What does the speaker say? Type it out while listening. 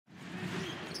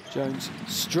Jones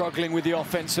struggling with the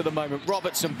offence at the moment.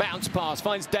 Robertson, bounce pass,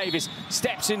 finds Davis,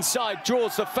 steps inside,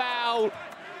 draws the foul.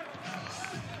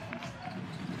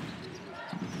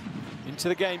 Into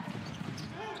the game.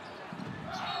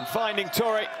 And finding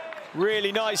Torre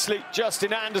really nicely.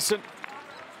 Justin Anderson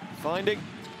finding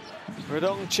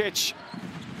Radoncic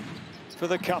for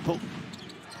the couple.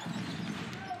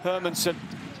 Hermansen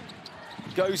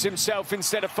goes himself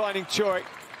instead of finding Torre.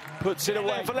 Puts it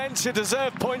away. Valencia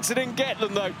deserved points, they didn't get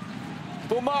them though.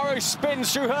 Bulmaro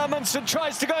spins through Hermansen,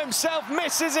 tries to go himself,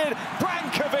 misses it.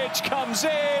 Brankovic comes in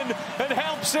and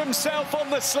helps himself on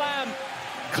the slam,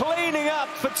 cleaning up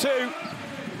for two.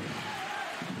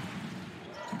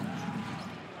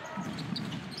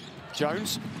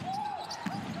 Jones.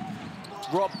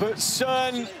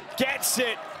 Robertson gets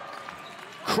it,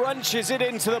 crunches it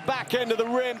into the back end of the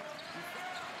rim.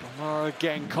 Bulmaro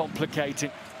again complicating.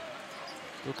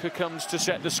 Booker comes to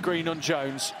set the screen on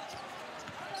Jones.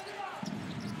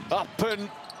 Up and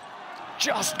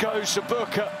just goes to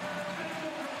Booker.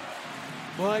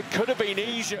 Well, it could have been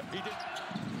easier.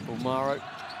 Bulmaro.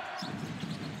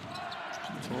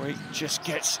 Torre just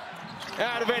gets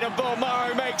out of it and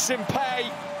Bulmaro makes him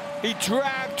pay. He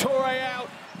dragged Torre out.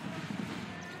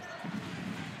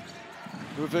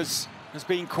 Rivers has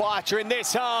been quieter in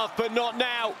this half, but not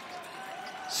now.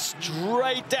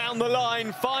 Straight down the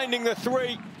line, finding the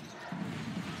three.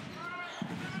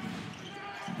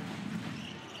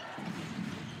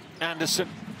 Anderson,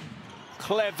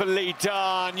 cleverly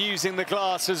done, using the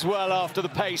glass as well after the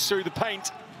pace through the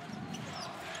paint.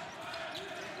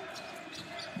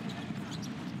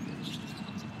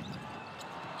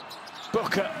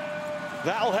 Booker,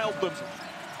 that'll help them.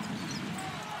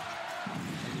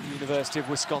 University of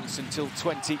Wisconsin till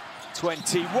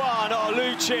 2021. Oh,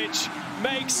 Lucic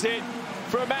makes it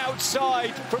from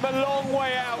outside, from a long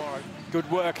way out. Good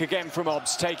work again from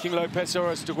Obs, taking Lopez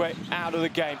Orestugwe out of the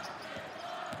game.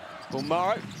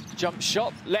 Bulmaro, jump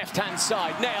shot, left-hand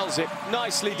side, nails it,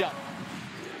 nicely done.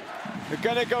 They're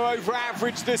going to go over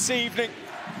average this evening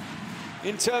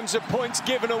in terms of points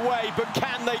given away, but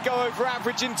can they go over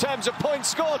average in terms of points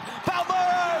scored?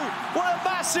 Bulmaro, what a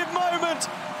massive moment!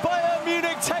 Bayern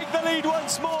Munich take the lead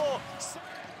once more.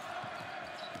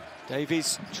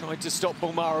 Davies tried to stop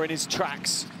Bulmaro in his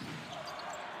tracks.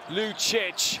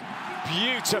 Lucic,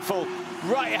 beautiful,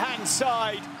 right-hand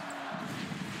side.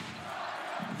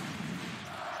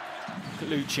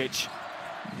 Look at Lucic,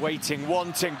 waiting,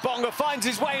 wanting. Bonga finds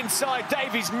his way inside.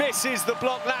 Davies misses the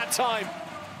block that time.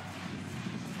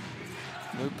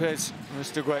 Lopez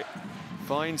Orestugwe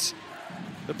finds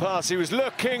the pass he was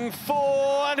looking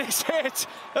for, and it's hit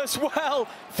as well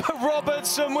for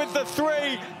Robertson with the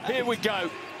three. Here we go.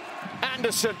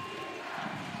 Anderson.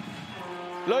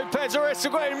 Lopez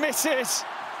Orestugwe misses.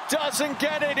 Doesn't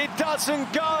get it, it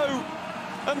doesn't go.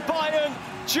 And Bayern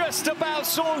just about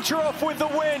saunter off with the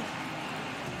win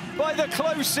by the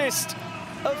closest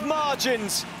of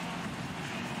margins.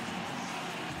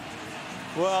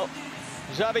 Well,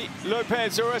 Xavi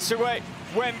Lopez Orestugwe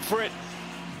went for it,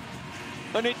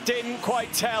 and it didn't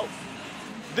quite tell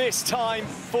this time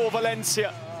for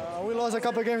Valencia. We lost a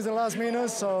couple of games in the last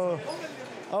minutes, so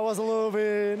I was a little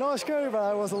bit, not scared, but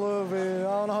I was a little bit, I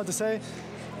don't know how to say.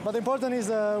 But the important is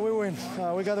we win.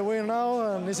 We got a win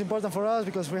now, and it's important for us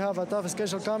because we have a tough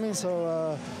schedule coming,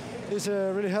 so it's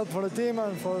really helpful for the team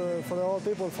and for the whole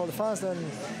people, for the fans. And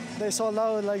they sold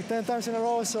out like 10 times in a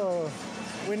row, so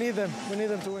we need them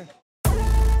to win.